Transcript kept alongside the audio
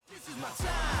my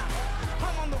time.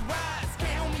 I'm on the rise,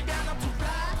 can't hold me down, I'm too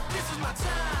fly. This is my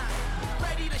time,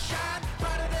 ready to shine,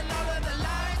 brighter than all of the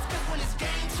lights. Cause when it's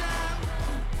game time,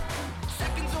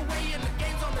 seconds away and the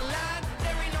game's on the line.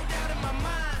 There ain't no doubt in my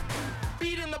mind,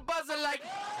 beating the buzzer like,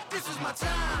 this is my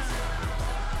time.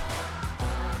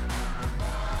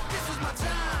 This is my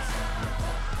time.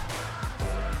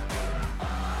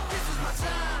 This is my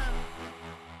time.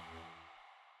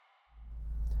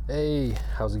 Hey,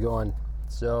 how's it going?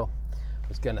 So, I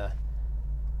was gonna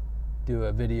do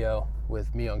a video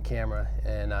with me on camera,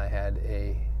 and I had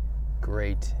a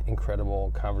great,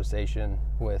 incredible conversation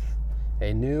with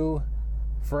a new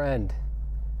friend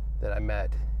that I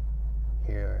met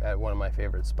here at one of my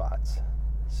favorite spots.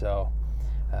 So,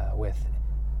 with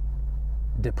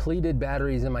depleted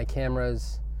batteries in my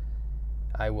cameras,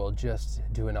 I will just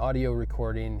do an audio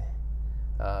recording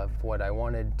of what I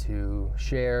wanted to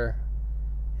share,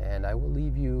 and I will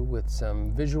leave you with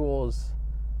some visuals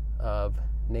of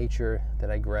nature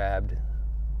that I grabbed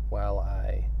while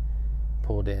I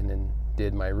pulled in and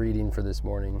did my reading for this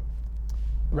morning.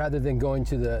 Rather than going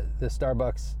to the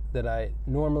Starbucks that I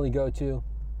normally go to,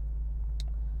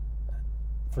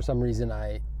 for some reason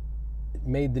I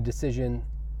made the decision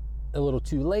a little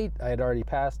too late. I had already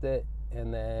passed it,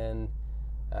 and then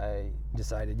I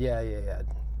decided, yeah,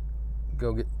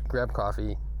 go grab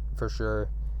coffee for sure.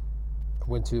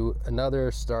 Went to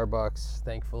another Starbucks.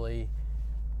 Thankfully,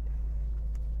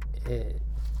 it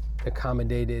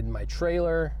accommodated my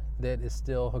trailer that is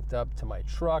still hooked up to my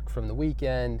truck from the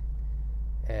weekend.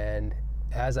 And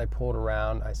as I pulled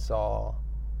around, I saw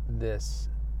this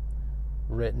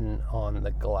written on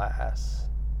the glass: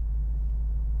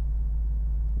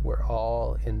 we're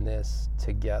all in this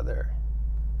together.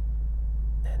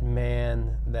 And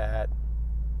man, that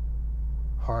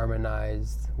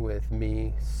harmonized with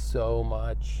me so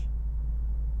much.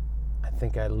 I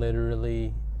think I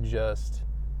literally just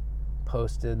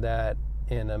posted that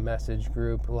in a message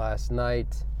group last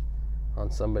night on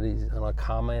a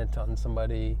comment on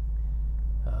somebody,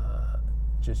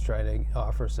 just try to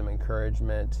offer some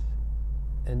encouragement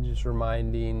and just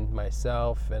reminding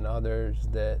myself and others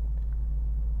that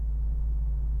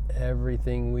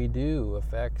everything we do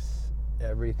affects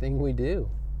everything we do,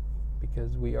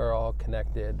 because we are all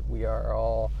connected. We are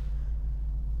all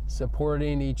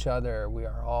supporting each other. We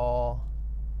are all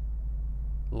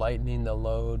lightening the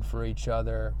load for each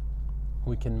other.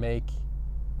 We can make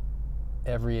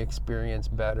every experience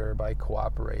better by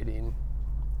cooperating.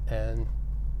 And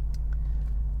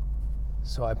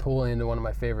so I pull into one of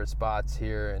my favorite spots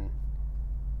here and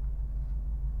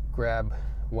grab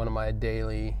one of my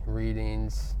daily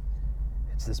readings.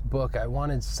 It's this book. I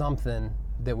wanted something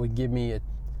that would give me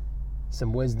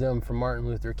some wisdom from Martin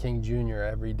Luther King Jr.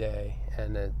 every day.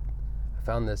 And I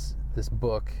found this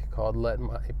book called Let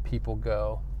My People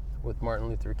Go with Martin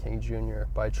Luther King Jr.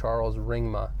 by Charles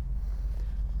Ringma.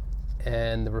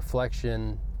 And the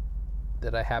reflection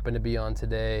that I happen to be on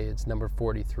today, it's number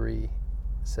 43,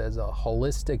 says a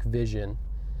holistic vision,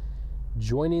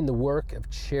 joining the work of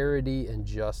charity and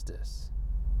justice.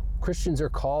 Christians are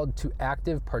called to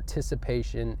active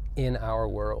participation in our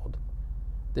world.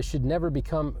 This should never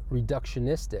become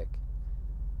reductionistic.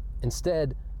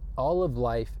 Instead, all of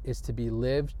life is to be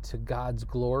lived to God's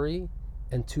glory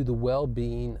and to the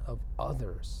well-being of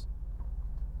others.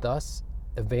 Thus,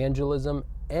 evangelism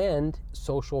and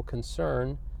social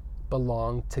concern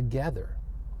belong together.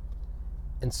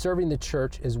 And serving the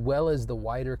church as well as the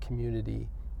wider community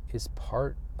is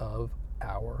part of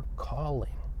our calling.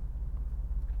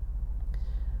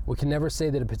 We can never say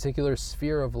that a particular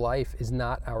sphere of life is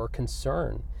not our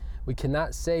concern. We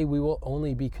cannot say we will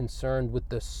only be concerned with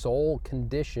the sole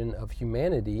condition of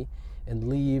humanity and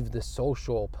leave the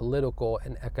social, political,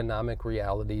 and economic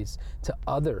realities to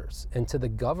others and to the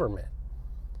government.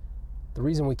 The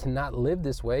reason we cannot live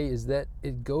this way is that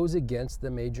it goes against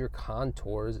the major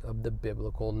contours of the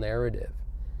biblical narrative.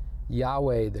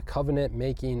 Yahweh, the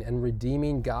covenant-making and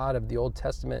redeeming God of the Old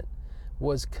Testament,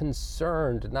 was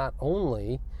concerned not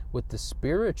only with the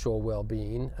spiritual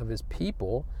well-being of his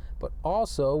people, but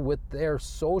also with their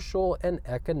social and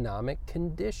economic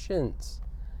conditions.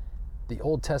 The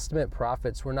Old Testament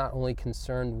prophets were not only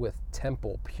concerned with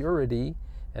temple purity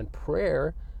and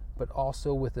prayer, but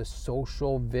also with a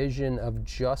social vision of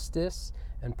justice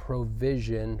and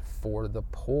provision for the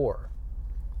poor.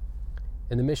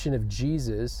 In the mission of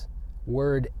Jesus,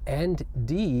 word and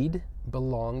deed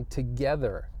belong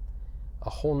together. A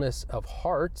wholeness of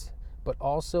heart, but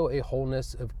also a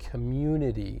wholeness of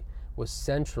community was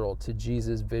central to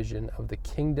Jesus' vision of the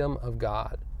kingdom of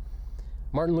God.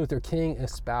 Martin Luther King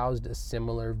espoused a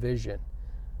similar vision.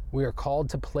 We are called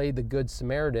to play the Good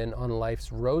Samaritan on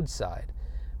life's roadside,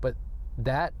 but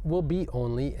that will be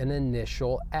only an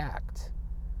initial act.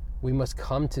 We must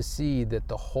come to see that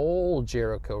the whole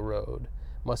Jericho Road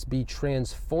must be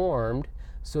transformed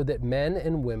so that men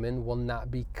and women will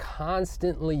not be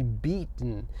constantly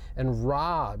beaten and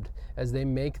robbed as they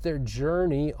make their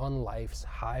journey on life's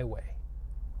highway.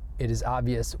 It is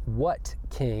obvious what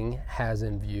King has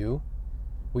in view.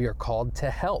 We are called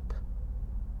to help.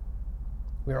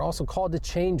 We are also called to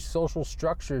change social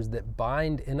structures that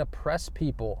bind and oppress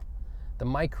people. The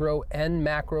micro and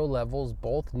macro levels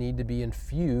both need to be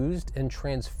infused and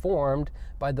transformed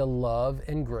by the love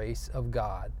and grace of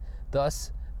God.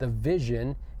 Thus, the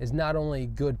vision is not only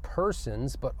good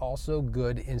persons, but also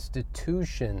good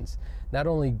institutions. Not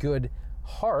only good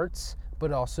hearts,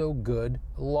 but also good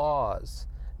laws.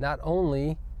 Not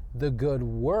only the good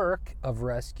work of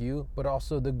rescue, but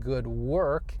also the good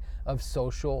work of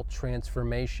social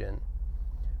transformation.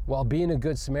 While being a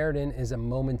Good Samaritan is a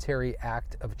momentary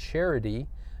act of charity,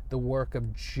 the work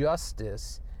of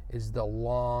justice is the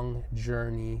long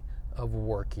journey of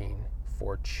working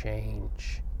for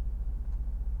change.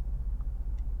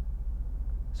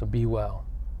 So be well,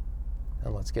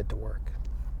 and let's get to work.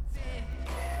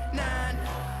 10, 9,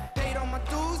 paid all my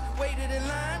dues, waited in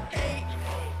line. 8,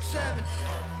 7,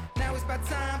 now it's about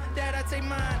time that I take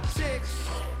mine. 6,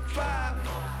 5,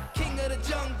 king of the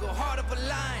jungle, heart of a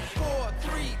lion. 4,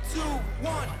 3, 2,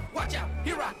 1, watch out,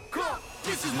 here I come.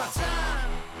 This is my time.